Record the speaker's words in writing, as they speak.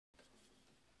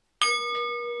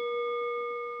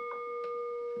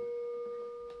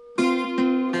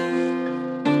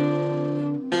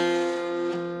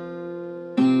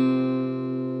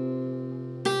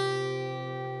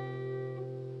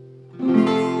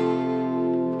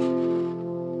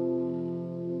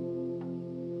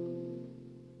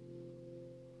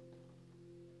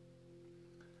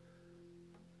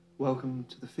Welcome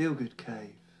to the Feel Good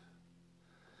Cave.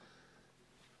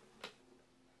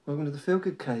 Welcome to the Feel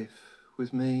Good Cave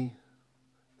with me,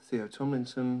 Theo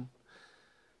Tomlinson,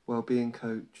 Wellbeing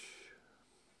Coach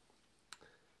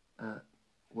at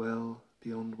Well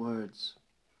Beyond Words.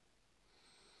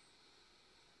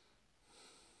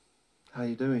 How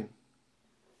you doing?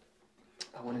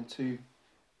 I wanted to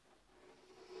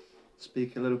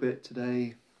speak a little bit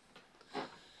today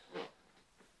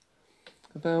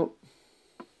about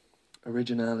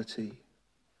originality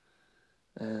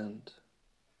and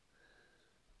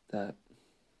that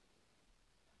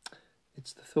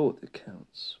it's the thought that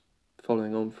counts,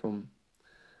 following on from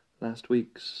last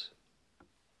week's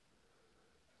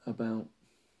about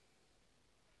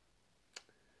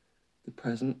the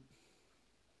present,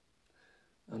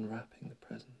 unwrapping the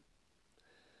present,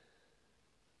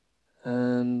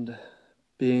 and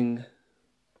being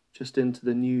just into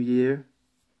the new year.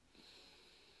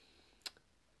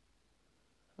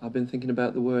 I've been thinking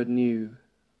about the word new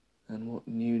and what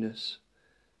newness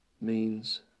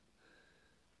means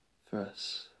for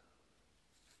us.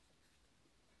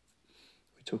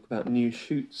 We talk about new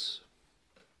shoots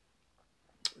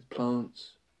with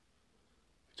plants.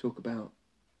 We talk about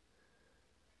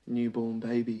newborn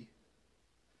baby.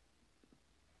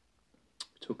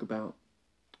 We talk about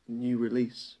new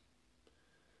release.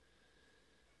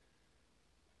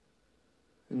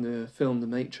 In the film The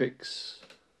Matrix,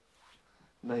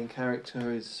 the main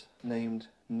character is named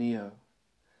Neo,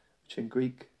 which in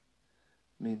Greek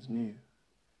means new.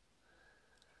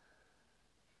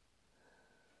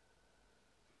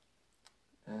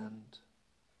 And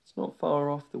it's not far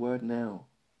off the word now.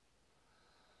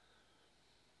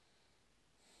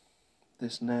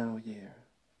 This now year,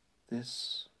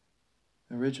 this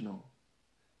original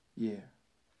year.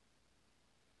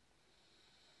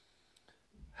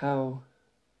 How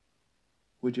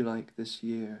would you like this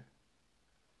year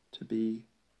to be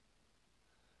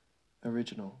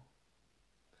original?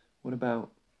 What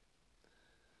about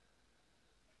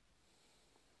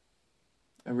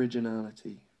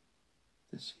originality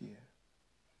this year?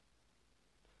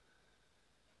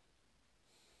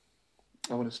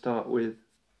 I want to start with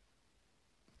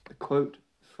a quote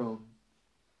from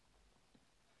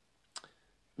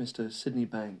Mr. Sydney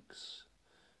Banks,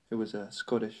 who was a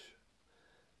Scottish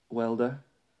welder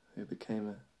who became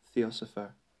a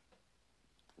theosopher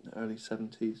in the early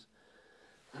 70s.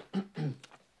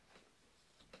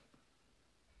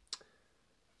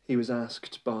 He was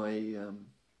asked by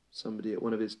somebody at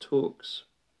one of his talks,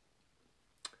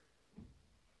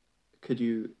 could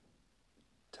you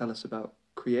tell us about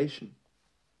creation?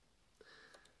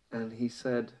 And he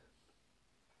said,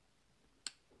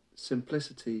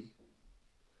 simplicity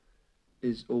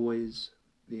is always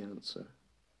the answer.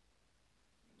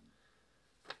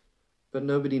 But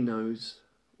nobody knows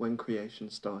when creation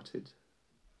started.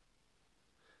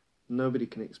 Nobody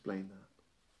can explain that.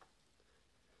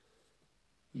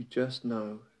 You just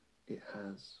know it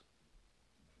has.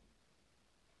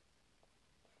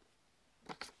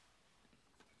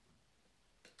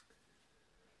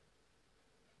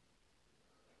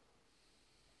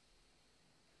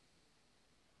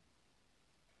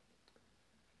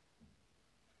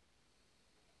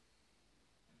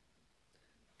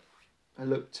 I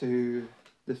look to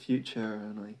the future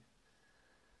and I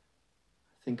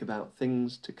think about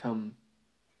things to come,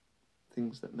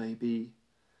 things that may be,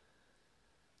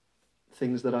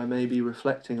 things that I may be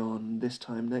reflecting on this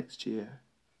time next year,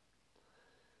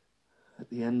 at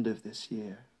the end of this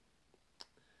year,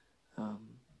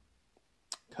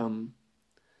 come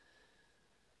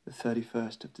the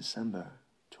 31st of December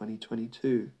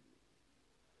 2022.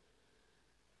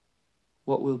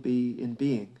 What will be in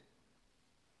being,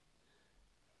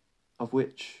 of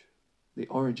which the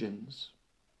origins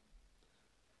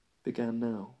began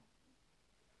now.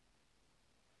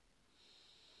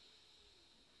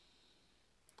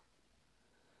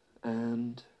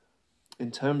 And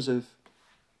in terms of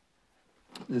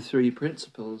the three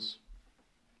principles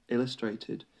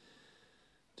illustrated,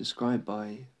 described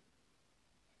by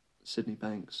Sydney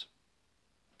Banks,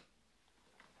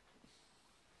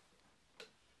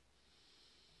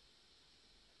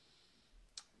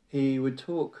 he would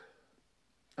talk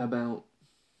about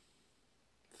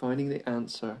finding the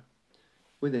answer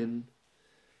within,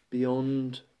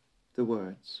 beyond the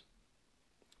words,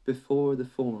 before the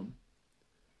form,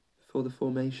 before the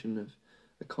formation of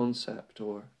a concept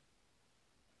or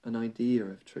an idea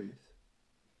of truth.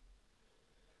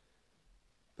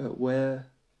 But where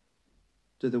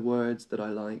do the words that I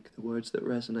like, the words that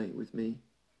resonate with me,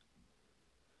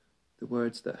 the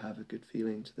words that have a good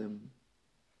feeling to them,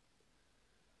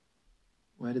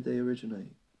 where did they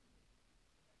originate?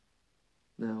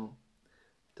 Now,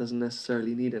 it doesn't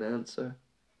necessarily need an answer,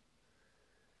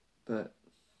 but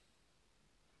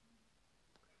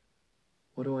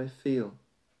what do I feel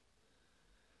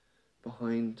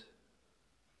behind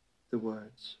the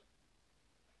words?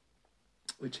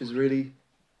 Which is really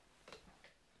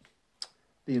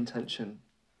the intention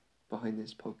behind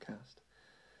this podcast,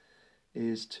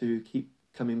 is to keep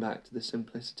coming back to the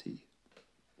simplicity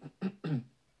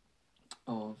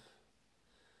of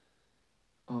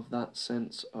that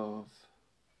sense of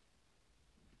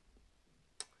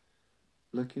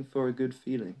looking for a good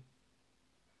feeling,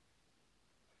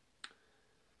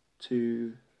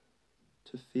 to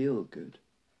feel good.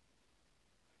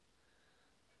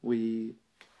 We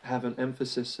have an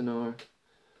emphasis in our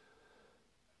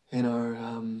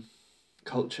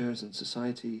cultures and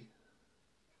society,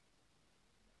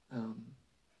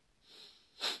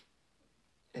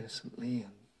 innocently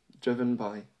and driven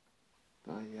by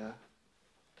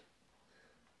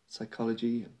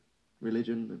psychology and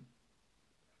religion and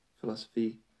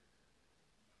philosophy,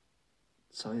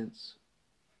 science,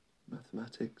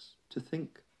 mathematics, to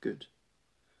think good,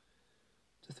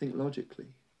 to think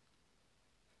logically,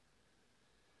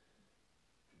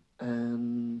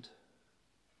 and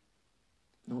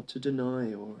not to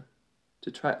deny or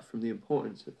detract from the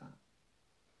importance of that.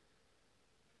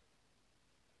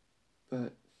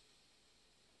 But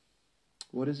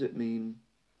what does it mean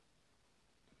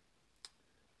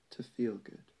to feel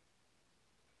good?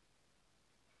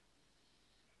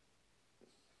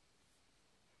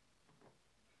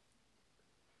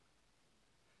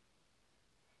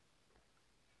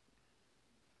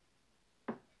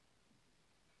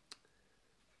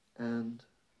 And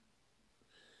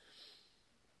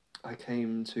I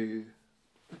came to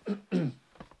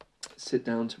sit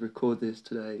down to record this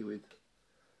today with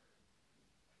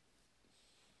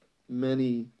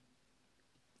many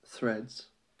threads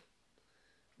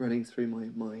running through my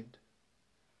mind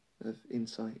of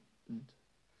insight and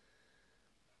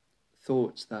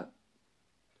thoughts that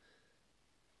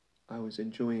I was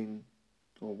enjoying,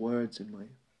 or words in my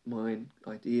mind,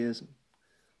 ideas and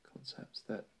concepts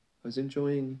that I was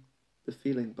enjoying the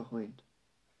feeling behind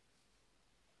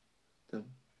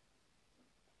them.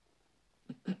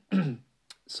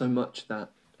 So much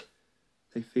that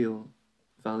they feel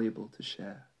valuable to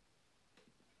share.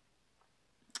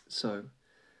 So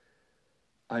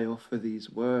I offer these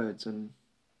words and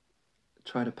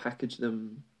try to package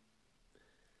them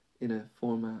in a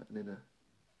format and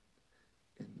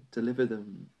deliver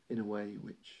them in a way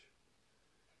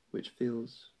which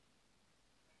feels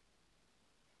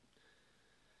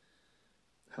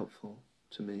helpful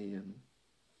to me, and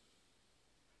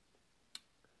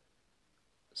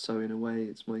so in a way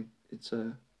it's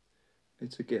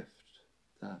a gift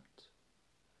that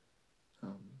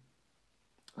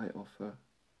I offer.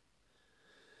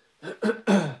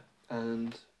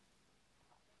 And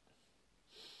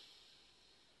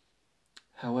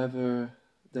however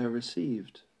they're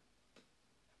received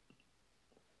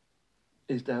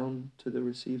is down to the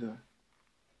receiver.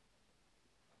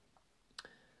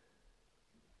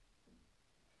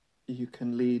 You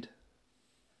can lead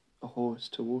a horse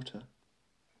to water.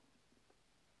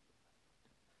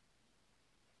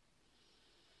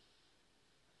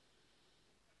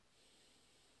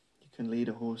 You can lead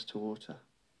a horse to water.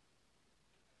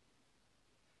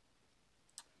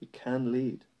 You can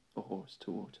lead a horse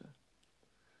to water.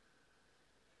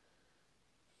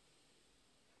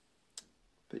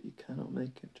 But you cannot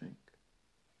make it drink.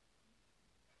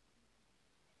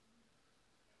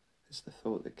 It's the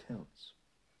thought that counts.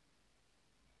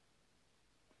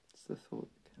 It's the thought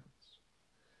that counts.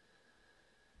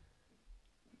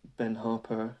 Ben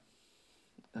Harper,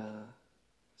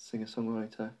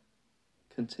 singer-songwriter,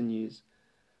 continues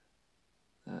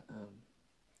that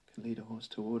can lead a horse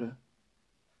to water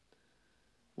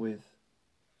with,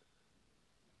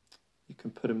 you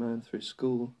can put a man through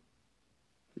school,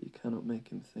 but you cannot make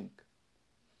him think.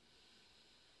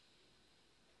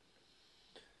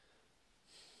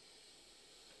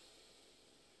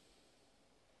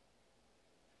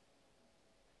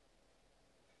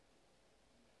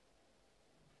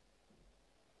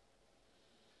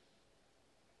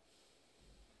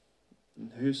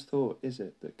 And whose thought is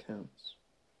it that counts?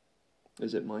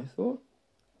 Is it my thought?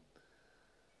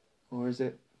 Or is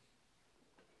it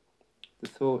the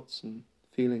thoughts and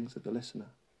feelings of the listener?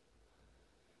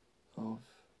 Of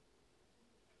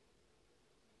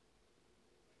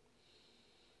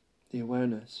the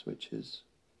awareness which is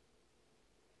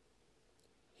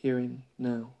hearing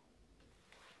now.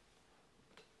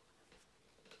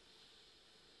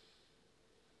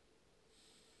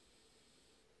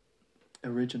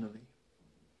 Originally.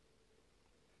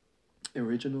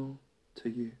 original to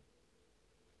you,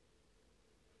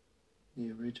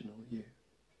 the original you,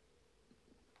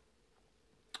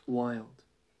 wild,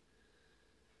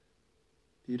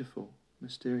 beautiful,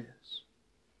 mysterious,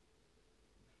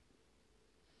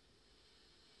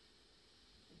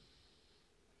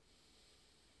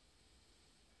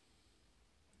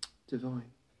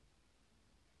 divine.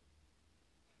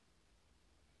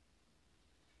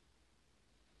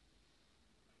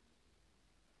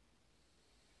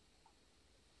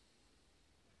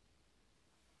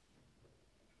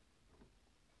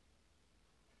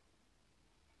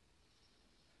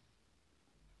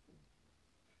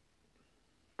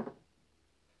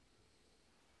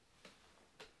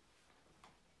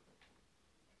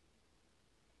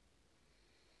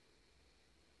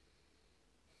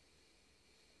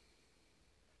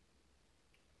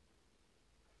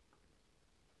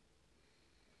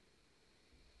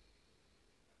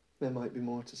 There might be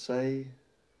more to say.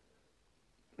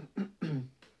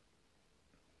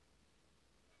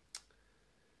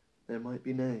 There might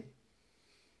be nay.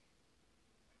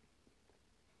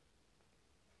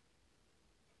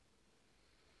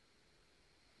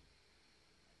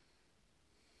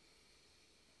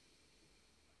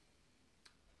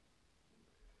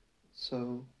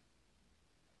 So,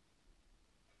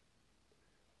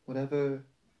 whatever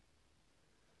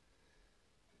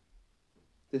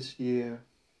this year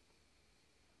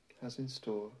has in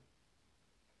store,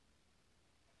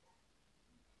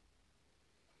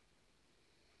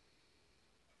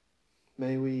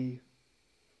 may we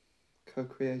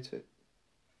co-create it,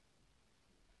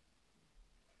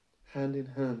 hand in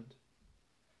hand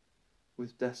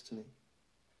with destiny,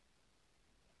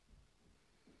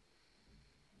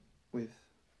 with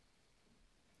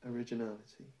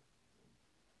originality.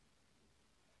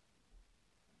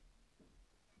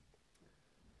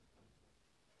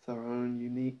 With our own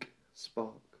unique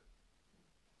spark,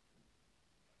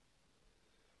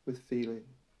 with feeling,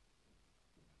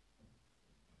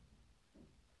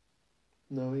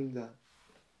 knowing that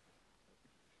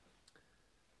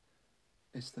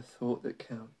it's the thought that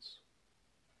counts.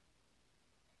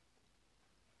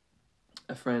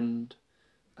 A friend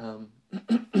of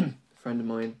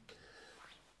mine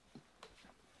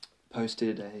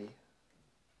posted a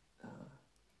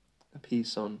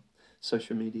piece on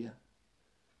social media,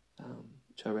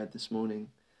 which I read this morning,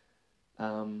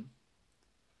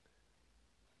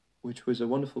 which was a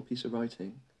wonderful piece of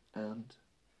writing, and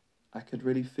I could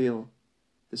really feel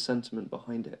the sentiment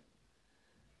behind it.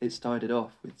 It started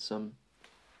off with some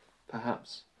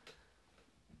perhaps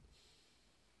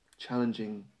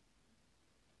challenging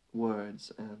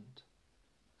words and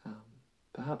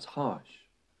perhaps harsh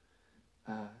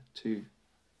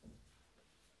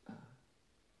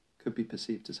could be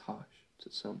perceived as harsh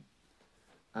to some.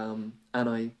 And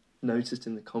I noticed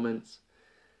in the comments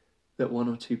that one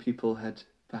or two people had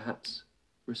perhaps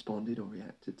responded or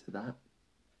reacted to that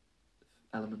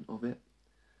element of it.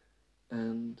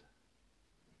 And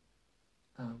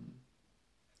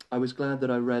I was glad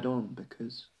that I read on,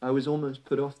 because I was almost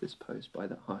put off this post by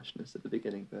the harshness at the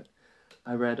beginning, but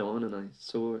I read on and I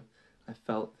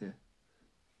felt the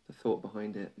thought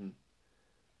behind it,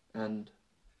 and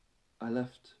I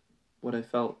left what I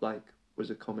felt like was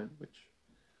a comment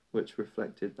which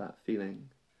reflected that feeling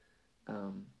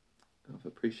of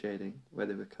appreciating where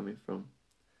they were coming from.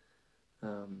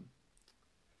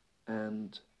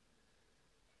 And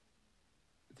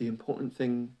the important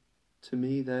thing to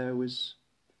me there was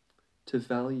to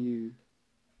value,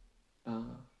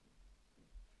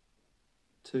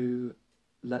 to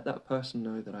let that person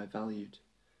know that I valued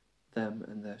them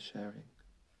and their sharing,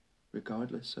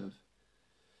 regardless of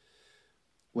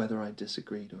whether I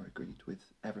disagreed or agreed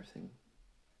with everything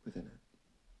within it.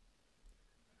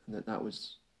 And that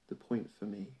was the point for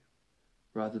me,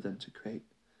 rather than to create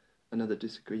another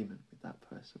disagreement with that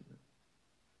person.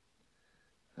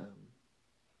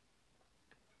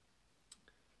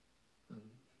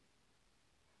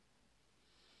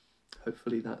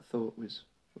 Hopefully that thought was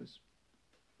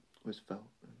felt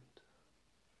and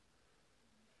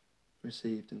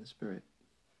received in the spirit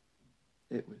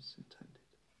it was intended.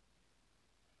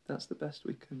 That's the best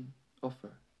we can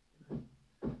offer,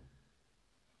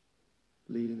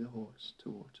 leading a horse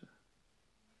to water.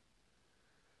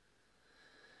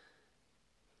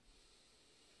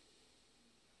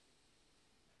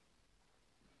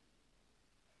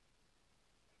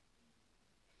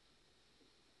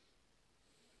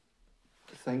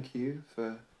 Thank you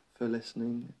for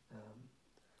listening.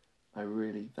 I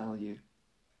really value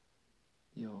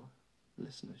your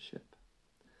listenership,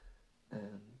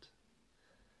 and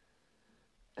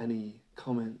any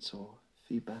comments or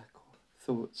feedback or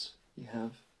thoughts you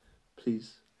have,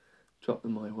 please drop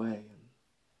them my way and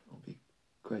I'll be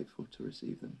grateful to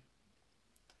receive them.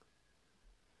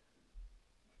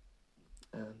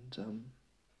 And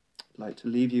I'd like to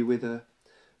leave you with a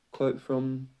quote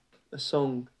from a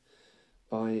song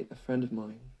by a friend of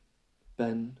mine,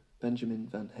 Benjamin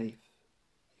Van Haeff.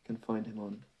 You can find him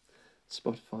on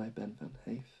Spotify, Ben Van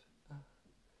Haeff.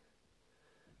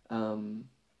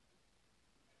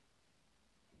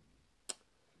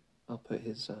 I'll put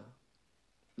his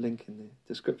link in the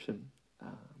description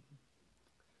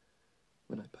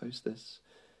when I post this.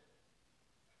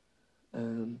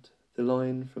 And the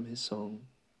line from his song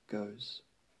goes,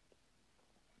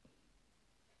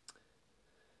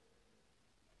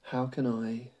 "How can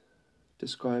I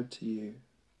describe to you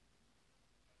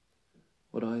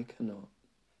what I cannot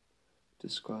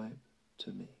describe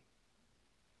to me?"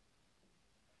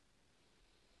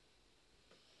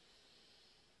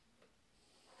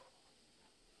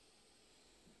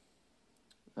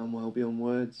 I'm well beyond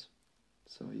words,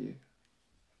 so are you.